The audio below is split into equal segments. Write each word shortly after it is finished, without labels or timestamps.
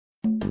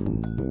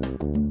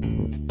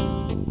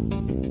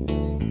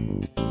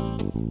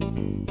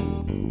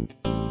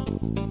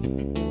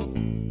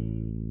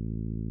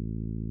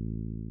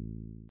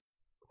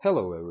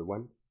Hello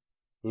everyone.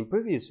 In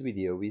previous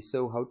video we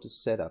saw how to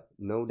set up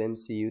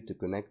nodeMCU to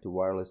connect to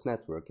wireless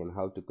network and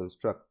how to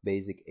construct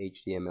basic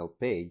HTML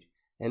page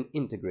and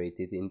integrate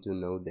it into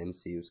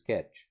nodeMCU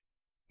sketch.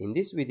 In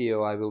this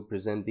video I will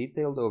present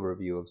detailed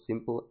overview of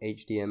simple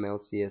HTML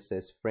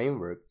CSS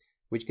framework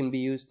which can be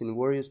used in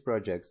various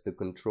projects to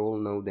control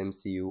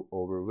nodeMCU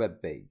over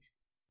web page.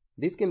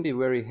 This can be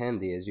very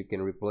handy as you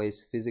can replace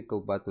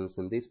physical buttons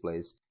and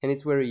displays, and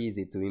it's very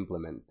easy to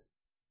implement.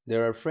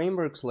 There are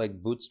frameworks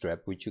like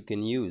Bootstrap which you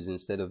can use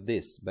instead of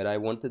this, but I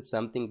wanted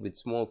something with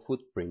small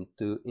footprint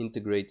to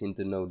integrate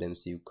into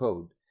nodeMCU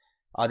code.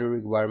 Other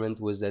requirement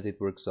was that it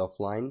works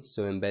offline,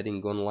 so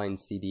embedding online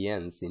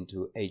CDNs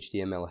into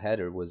HTML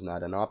header was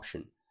not an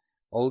option.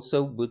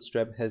 Also,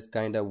 Bootstrap has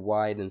kinda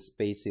wide and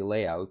spacey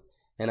layout,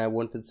 and I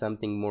wanted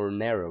something more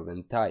narrow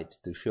and tight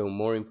to show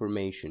more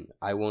information.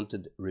 I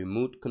wanted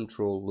remote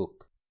control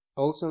look.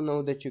 Also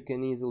know that you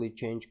can easily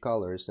change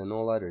colors and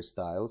all other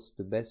styles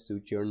to best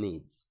suit your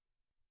needs.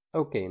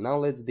 Okay, now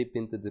let's dip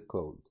into the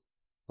code.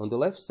 On the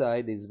left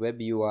side is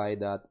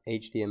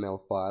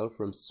webui.html file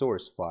from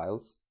source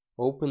files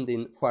opened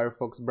in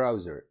Firefox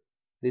browser.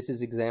 This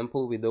is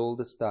example with all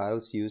the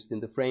styles used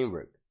in the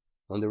framework.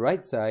 On the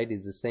right side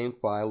is the same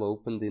file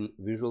opened in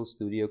Visual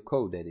Studio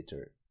Code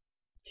Editor.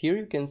 Here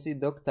you can see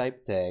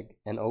doctype tag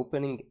and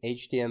opening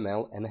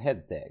HTML and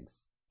head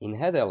tags. In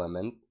head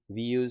element,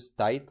 we use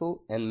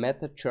title and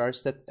meta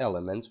charset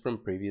elements from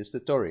previous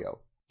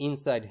tutorial.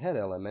 Inside head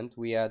element,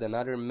 we add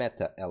another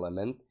meta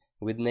element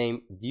with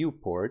name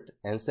viewport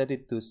and set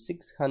it to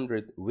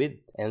 600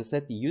 width and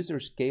set user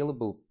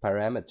scalable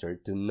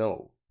parameter to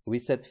no. We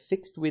set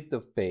fixed width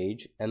of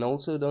page and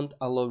also don't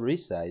allow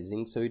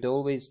resizing, so it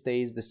always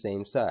stays the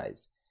same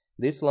size.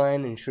 This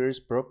line ensures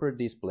proper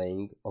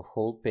displaying of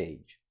whole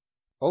page.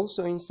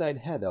 Also inside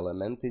head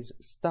element is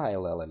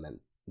style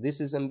element.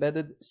 This is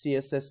embedded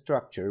CSS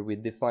structure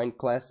with defined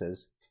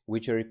classes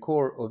which are a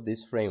core of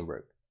this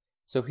framework.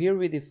 So here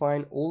we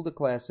define all the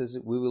classes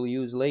we will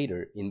use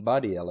later in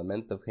body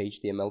element of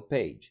HTML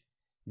page.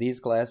 These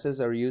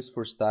classes are used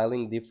for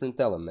styling different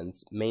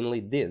elements,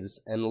 mainly divs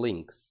and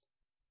links.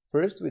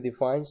 First we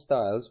define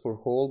styles for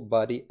whole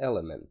body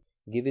element.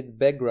 Give it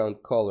background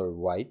color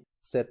white,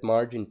 set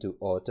margin to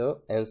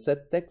auto, and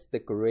set text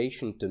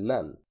decoration to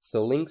none,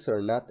 so links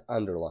are not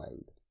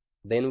underlined.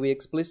 Then we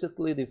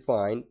explicitly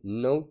define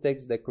no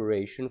text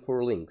decoration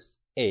for links,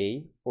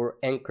 A or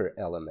anchor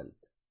element.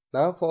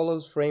 Now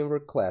follows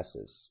framework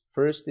classes.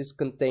 First is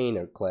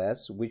container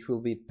class, which will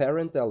be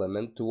parent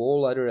element to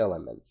all other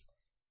elements.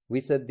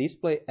 We set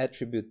display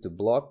attribute to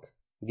block,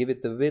 give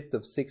it a width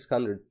of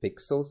 600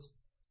 pixels,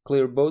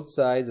 clear both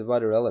sides of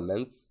other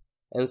elements,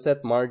 and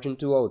set margin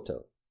to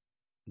auto.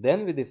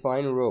 Then we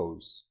define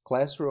rows.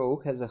 Class row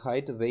has a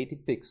height of 80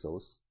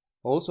 pixels,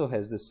 also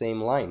has the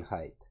same line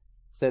height.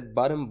 Set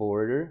bottom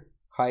border,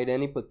 hide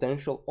any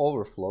potential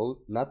overflow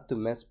not to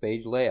mess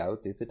page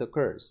layout if it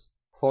occurs.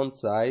 Font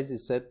size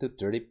is set to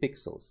 30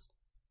 pixels.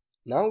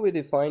 Now we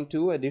define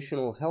two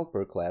additional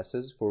helper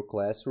classes for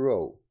class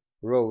row,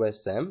 row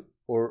SM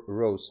or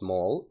row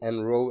small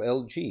and row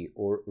LG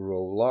or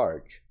row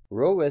large.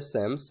 Row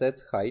SM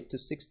sets height to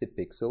 60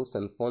 pixels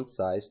and font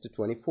size to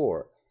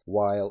 24,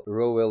 while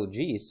row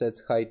LG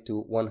sets height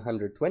to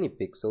 120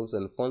 pixels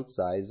and font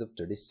size of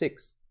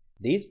 36.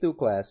 These two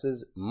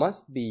classes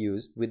must be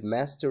used with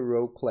master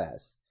row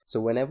class, so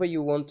whenever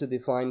you want to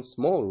define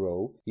small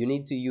row, you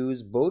need to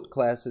use both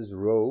classes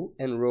row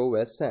and row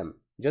SM.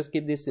 Just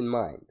keep this in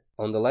mind.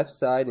 On the left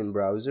side in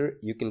browser,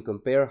 you can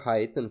compare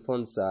height and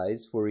font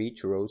size for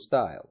each row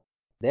style.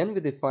 Then we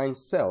define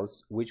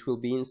cells which will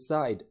be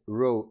inside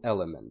row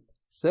element.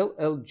 Cell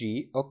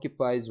LG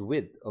occupies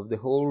width of the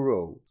whole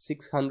row,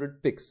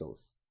 600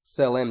 pixels.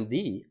 Cell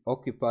MD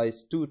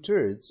occupies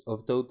 2/3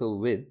 of total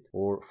width,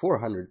 or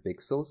 400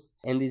 pixels,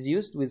 and is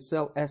used with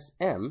cell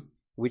SM,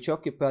 which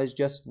occupies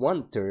just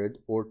 1/3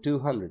 or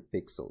 200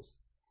 pixels.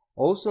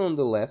 Also on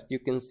the left you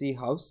can see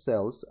how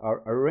cells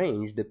are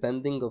arranged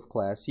depending of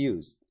class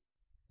used.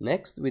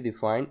 Next we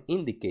define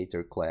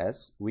indicator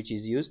class, which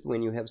is used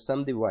when you have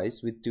some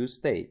device with two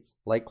states,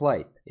 like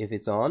light, if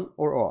it's on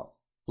or off.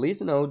 Please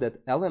note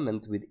that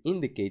element with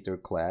indicator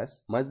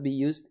class must be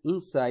used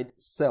inside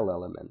cell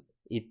element.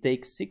 It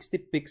takes 60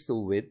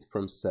 pixel width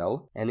from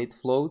cell and it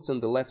floats on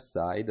the left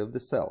side of the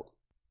cell.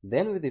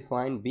 Then we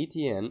define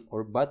BTN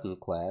or button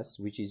class,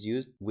 which is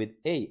used with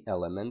A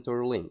element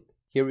or link.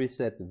 Here we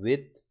set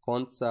width,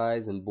 font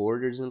size and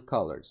borders and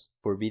colors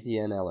for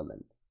BTN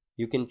element.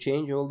 You can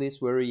change all this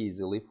very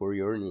easily for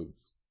your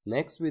needs.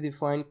 Next we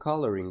define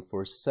coloring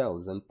for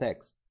cells and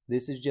text.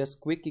 This is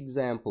just quick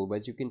example,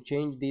 but you can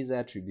change these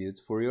attributes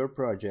for your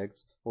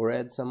projects or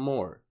add some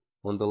more.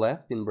 On the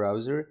left in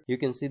browser, you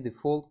can see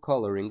default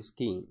coloring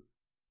scheme.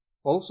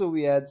 Also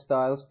we add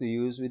styles to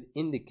use with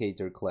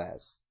indicator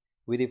class.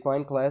 We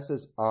define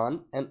classes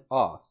on and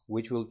off,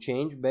 which will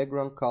change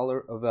background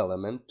color of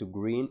element to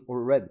green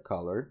or red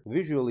color,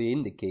 visually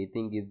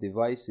indicating if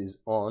device is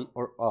on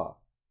or off.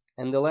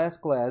 and the last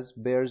class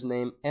bears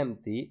name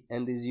empty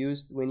and is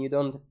used when you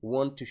don't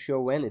want to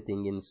show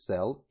anything in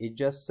cell. It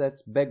just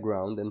sets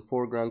background and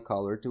foreground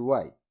color to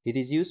white. It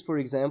is used, for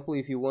example,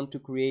 if you want to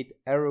create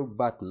arrow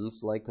buttons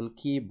like on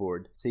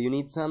keyboard, so you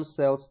need some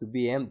cells to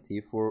be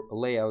empty for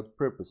layout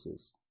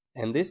purposes.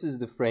 And this is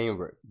the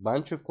framework,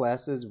 bunch of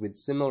classes with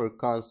similar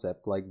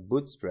concept like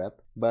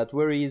Bootstrap, but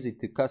very easy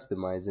to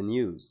customize and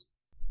use.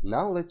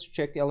 Now let's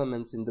check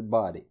elements in the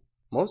body.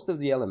 Most of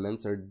the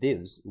elements are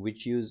divs,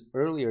 which use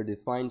earlier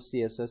defined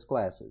CSS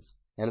classes,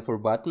 and for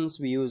buttons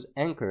we use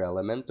anchor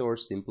element or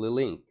simply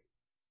link.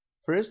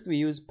 First we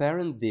use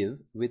parent div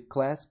with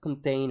class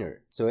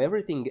container, so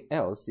everything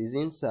else is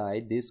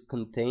inside this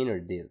container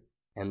div.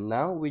 And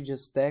now we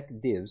just stack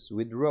divs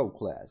with row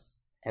class,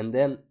 and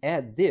then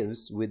add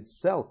divs with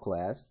cell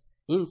class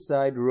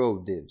inside row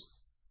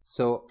divs.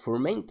 So for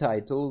main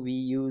title we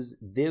use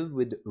div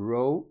with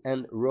row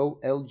and row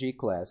LG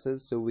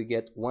classes, so we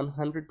get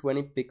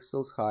 120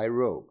 pixels high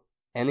row.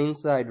 And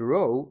inside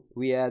row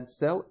we add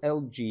cell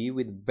LG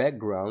with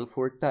background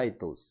for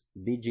titles,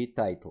 BG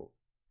title.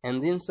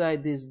 And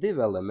inside this div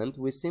element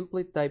we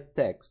simply type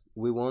text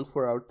we want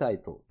for our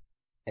title.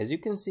 As you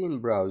can see in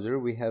browser,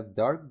 we have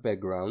dark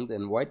background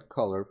and white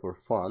color for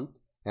font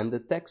and the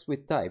text we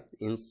typed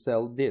in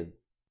cell div.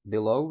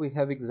 Below we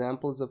have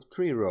examples of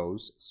 3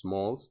 rows,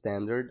 small,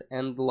 standard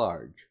and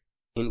large.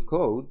 In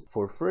code,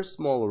 for first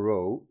small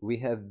row, we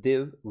have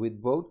div with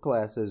both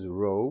classes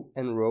row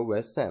and row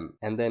SM,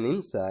 and then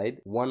inside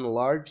one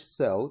large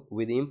cell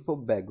with info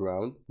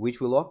background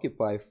which will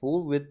occupy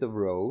full width of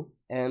row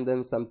and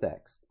then some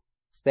text.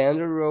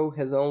 Standard row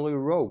has only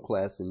row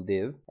class in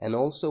div and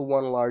also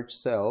one large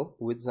cell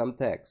with some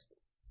text.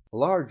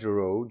 Large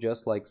row,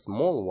 just like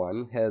small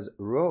one, has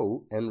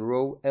row and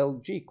row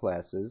LG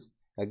classes,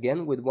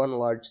 again with one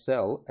large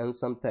cell and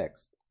some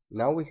text.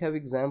 Now we have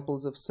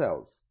examples of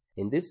cells.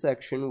 In this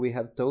section we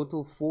have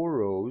total 4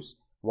 rows,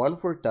 1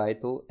 for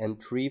title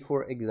and 3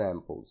 for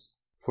examples.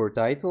 For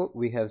title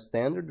we have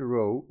standard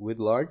row with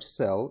large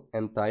cell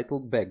and title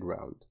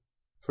background.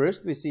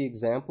 First we see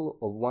example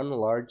of one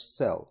large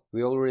cell.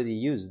 We already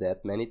used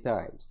that many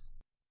times.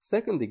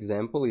 Second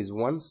example is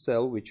one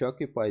cell which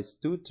occupies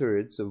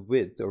 2/3 of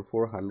width or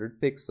 400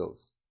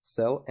 pixels,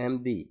 cell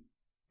MD,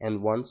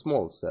 and one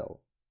small cell.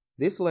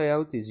 This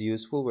layout is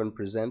useful when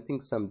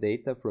presenting some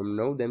data from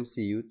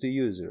nodeMCU to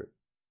user.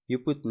 You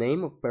put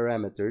name of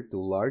parameter to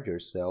larger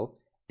cell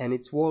and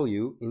its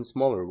value in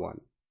smaller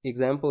one.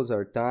 Examples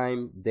are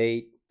time,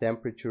 date,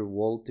 temperature,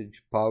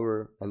 voltage,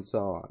 power, and so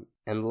on.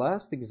 And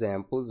last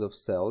examples of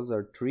cells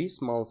are 3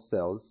 small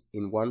cells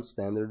in one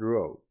standard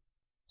row.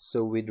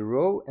 So with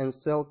row and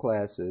cell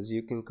classes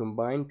you can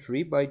combine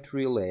 3 by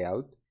 3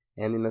 layout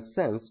and in a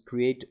sense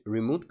create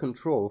remote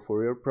control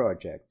for your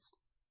projects.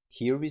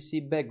 Here we see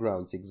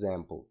backgrounds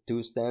example,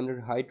 2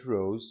 standard height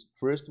rows,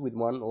 first with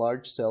one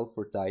large cell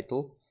for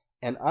title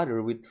and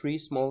other with 3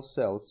 small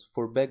cells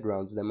for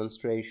backgrounds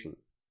demonstration.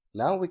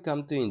 Now we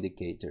come to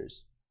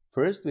indicators.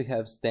 First we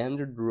have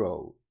standard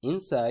row,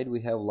 inside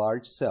we have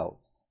large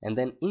cell, and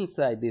then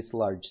inside this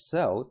large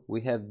cell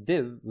we have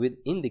div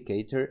with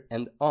indicator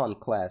and on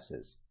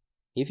classes.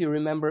 If you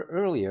remember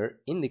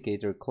earlier,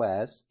 indicator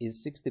class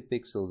is 60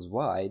 pixels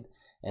wide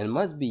and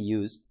must be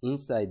used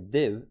inside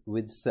div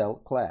with cell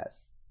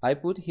class. I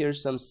put here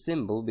some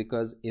symbol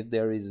because if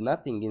there is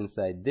nothing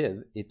inside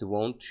div, it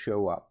won't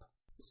show up.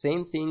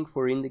 Same thing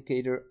for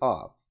indicator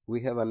off.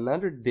 We have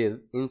another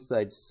div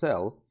inside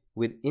cell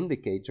with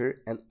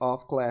indicator and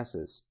off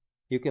classes.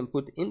 You can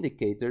put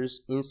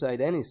indicators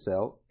inside any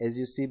cell. As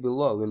you see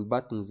below in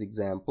buttons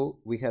example,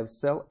 we have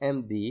cell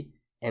MD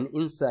and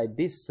inside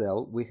this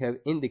cell we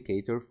have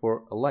indicator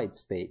for light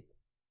state.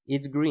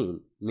 It's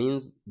green,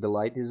 means the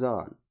light is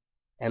on.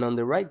 And on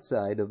the right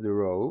side of the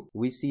row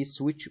we see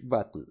switch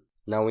button.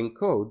 Now in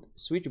code,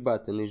 switch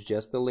button is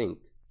just a link.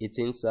 It's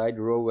inside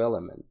row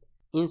element.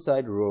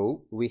 Inside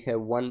row we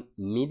have one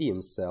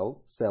medium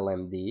cell, cell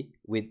MD,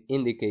 with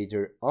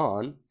indicator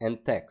on and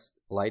text,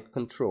 light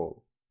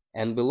control.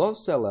 And below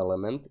cell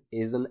element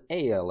is an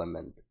A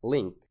element,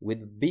 link,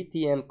 with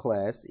btn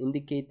class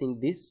indicating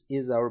this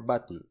is our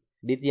button.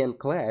 btn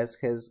class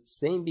has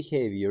same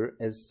behavior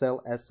as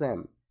cell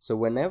SM, so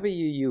whenever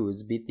you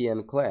use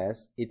btn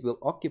class, it will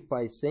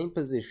occupy same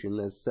position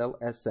as cell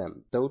SM,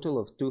 total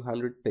of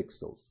 200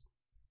 pixels.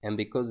 And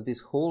because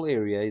this whole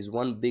area is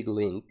one big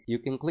link, you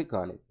can click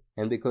on it.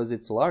 And because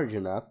it's large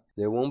enough,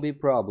 there won't be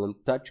problem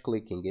touch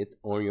clicking it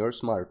on your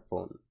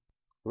smartphone.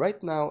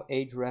 Right now,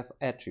 href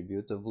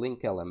attribute of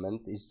link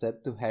element is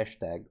set to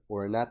hashtag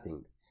or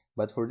nothing,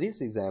 but for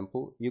this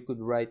example, you could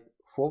write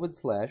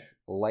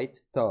 /light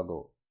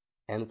toggle.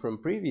 And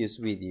from previous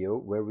video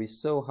where we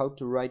saw how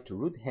to write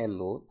root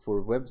handle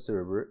for web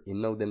server in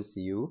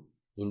nodeMCU,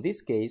 in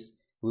this case,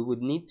 we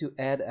would need to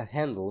add a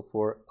handle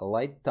for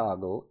light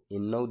toggle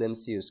in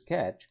nodeMCU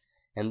sketch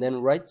and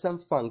then write some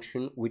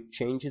function which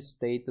changes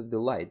state of the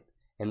light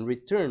and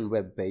return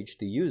web page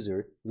to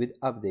user with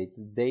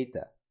updated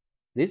data.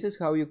 This is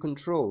how you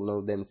control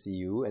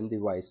nodeMCU and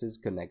devices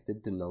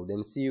connected to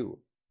nodeMCU.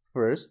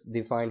 First,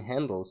 define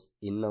handles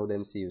in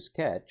nodeMCU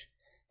sketch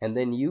and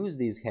then use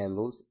these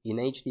handles in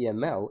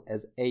HTML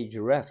as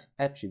href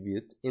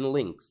attribute in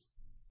links.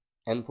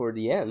 And for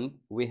the end,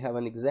 we have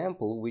an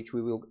example which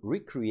we will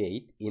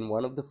recreate in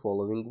one of the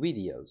following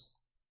videos.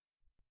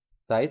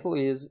 Title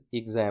is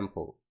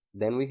example.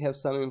 Then we have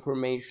some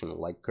information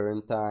like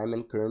current time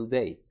and current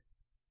date.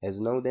 As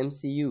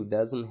nodeMCU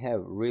doesn't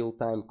have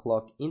real-time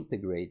clock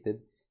integrated,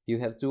 you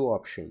have two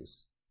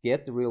options: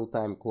 get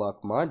real-time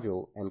clock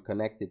module and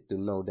connect it to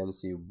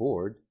nodeMCU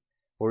board,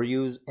 or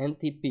use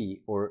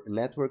NTP or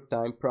Network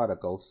Time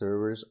Protocol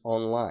servers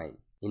online.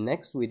 In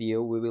next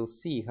video, we will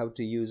see how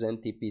to use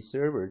NTP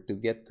server to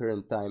get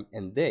current time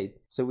and date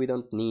so we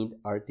don't need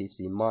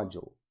RTC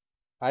module.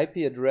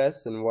 IP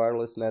address and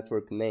wireless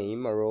network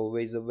name are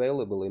always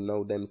available in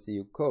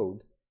nodeMCU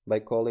code by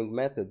calling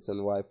methods and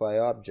Wi-Fi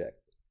object.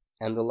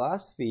 And the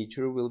last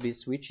feature will be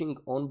switching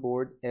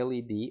onboard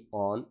LED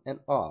on and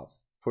off.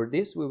 For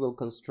this we will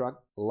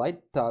construct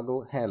light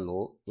toggle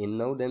handle in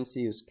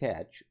nodeMCU's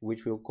catch,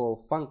 which will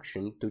call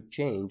function to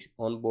change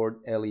onboard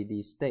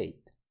LED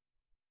state.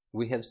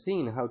 We have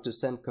seen how to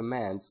send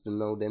commands to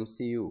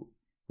nodeMCU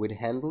with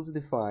handles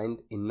defined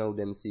in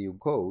nodeMCU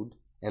code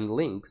and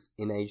links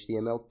in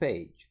HTML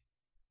page.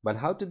 But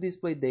how to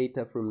display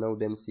data from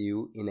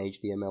nodeMCU in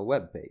HTML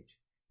web page?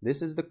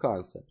 This is the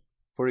concept.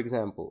 For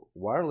example,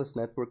 wireless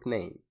network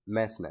name,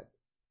 messnet.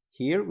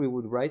 Here we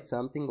would write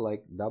something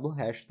like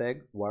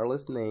 ##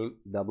 wireless name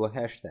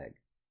 ##.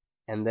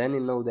 And then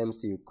in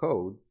nodeMCU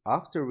code,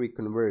 after we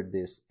convert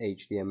this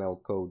HTML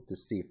code to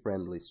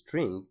C-friendly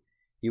string,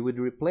 you would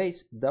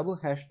replace ##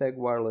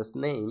 wireless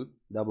name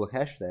 ##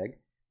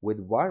 with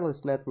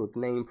wireless network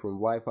name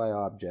from Wi-Fi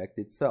object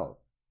itself,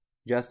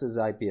 just as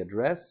IP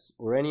address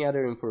or any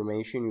other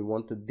information you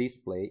want to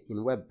display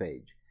in web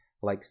page,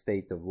 like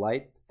state of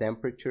light,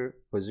 temperature,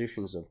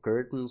 positions of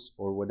curtains,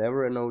 or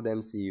whatever a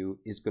nodeMCU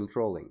is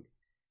controlling.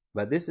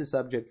 But this is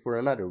subject for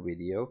another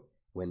video,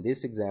 when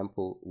this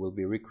example will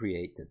be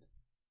recreated.